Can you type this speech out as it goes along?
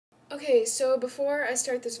Okay, so before I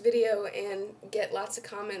start this video and get lots of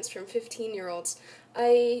comments from 15-year-olds,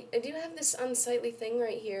 I do have this unsightly thing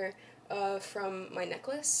right here from my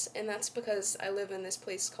necklace, and that's because I live in this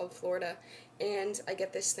place called Florida, and I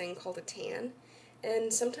get this thing called a tan,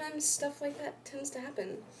 and sometimes stuff like that tends to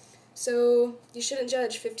happen. So you shouldn't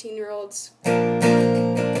judge 15-year-olds.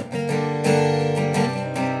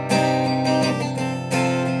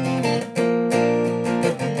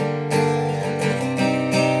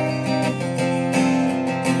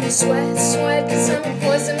 Sweat, sweat, 'cause I'm a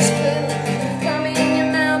poisonous pill. Call me in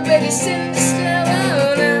your mouth, baby, sit still.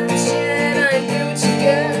 Oh, no, shit, I ain't through with you,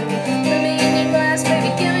 girl. Put me in your glass,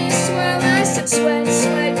 baby, give me a swirl. I said sweat,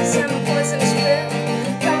 sweat, 'cause I'm a poisonous pill.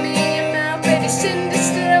 Call me in your mouth, baby, sit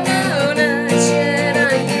still. Oh, no, shit, I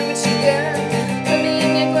ain't through with you, girl. Put me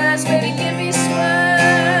in your glass, baby, give me a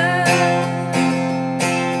swirl.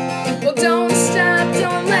 Well, don't stop,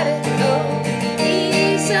 don't let it go.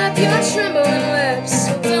 Ease up your trembling lips.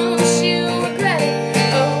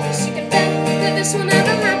 This will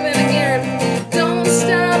never happen again. Don't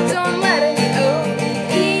stop, don't let it go.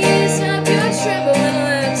 Ease up your trembling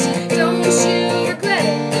lips. Don't you regret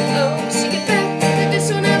it. Oh, 'cause you can bet that this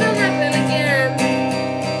will never happen again.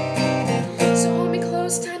 So hold me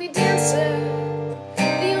close, tiny dancer.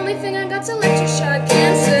 The only thing I got's electroshock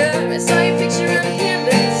cancer. I saw your picture on the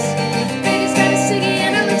canvas. Baby's got a ciggy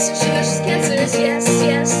and her lips and she knows she's cancerous. Yes,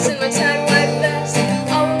 yes, in my tight white vest.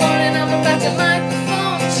 All alone and I'm about to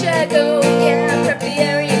microphone check. Oh, the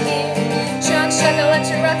area here. Shock, shock, I'll let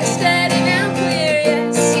you rock it steady now, clear.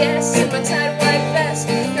 Yes, yes, in my tight white vest.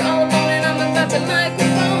 You're all alone and I'm about to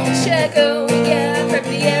microphone check. Oh yeah, prep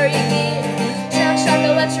the area here. Shock, shock,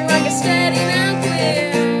 I'll let you rock it steady now,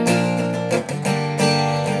 clear.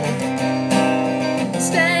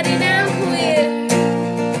 Steady now, clear.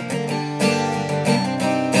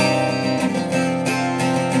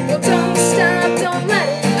 Well, don't stop, don't let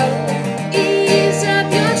it go. Ease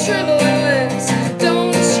up your trembling lips.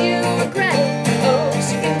 Don't you regret it. Oh,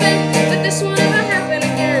 so you can bet that this will never happen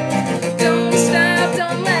again. Don't stop,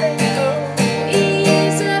 don't let it go.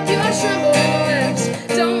 Ease up your trembling lips.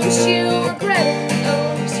 Don't you regret it. Oh,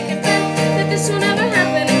 so you can bet that this will never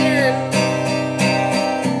happen again.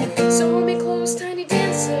 So hold me close, tiny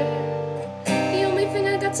dancer. The only thing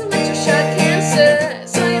I got's electroshock cancer.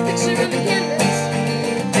 Saw your picture on the canvas.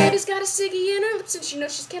 Baby's got a ciggy in her lips and she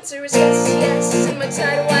knows she's cancerous. Yes, yes, in my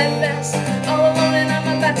tight white vest. All alone and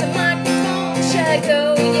I'm about to microphone check.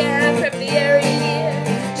 Oh yeah, prep the area here.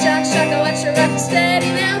 Shock, shock, I'll let you rock it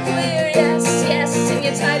steady now, clear. Yes, yes, in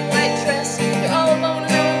your tight white dress. You're all alone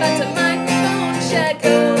and I'm about to microphone check.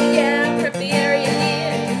 Oh yeah, prep the area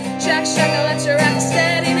here. Shock, shock, I'll let you rock it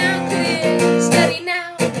steady now, clear. Steady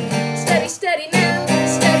now, steady, steady now,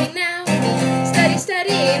 steady now, steady,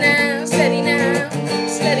 steady now, steady now,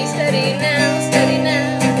 steady, steady now, steady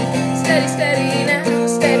now, steady, steady now,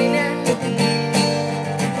 steady now.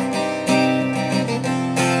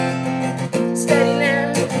 Steady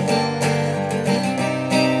now.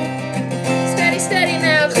 Steady, steady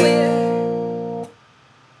now, clear.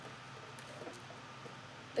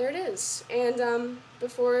 There it is. And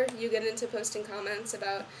before you get into posting comments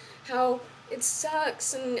about how it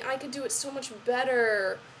sucks and I could do it so much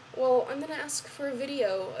better, well, I'm gonna ask for a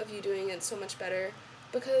video of you doing it so much better,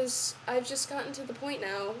 because I've just gotten to the point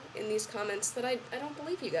now in these comments that I don't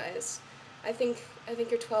believe you guys. I think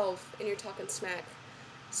you're 12 and you're talking smack.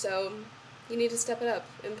 So you need to step it up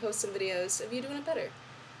and post some videos of you doing it better.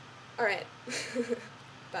 Alright.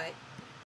 Bye.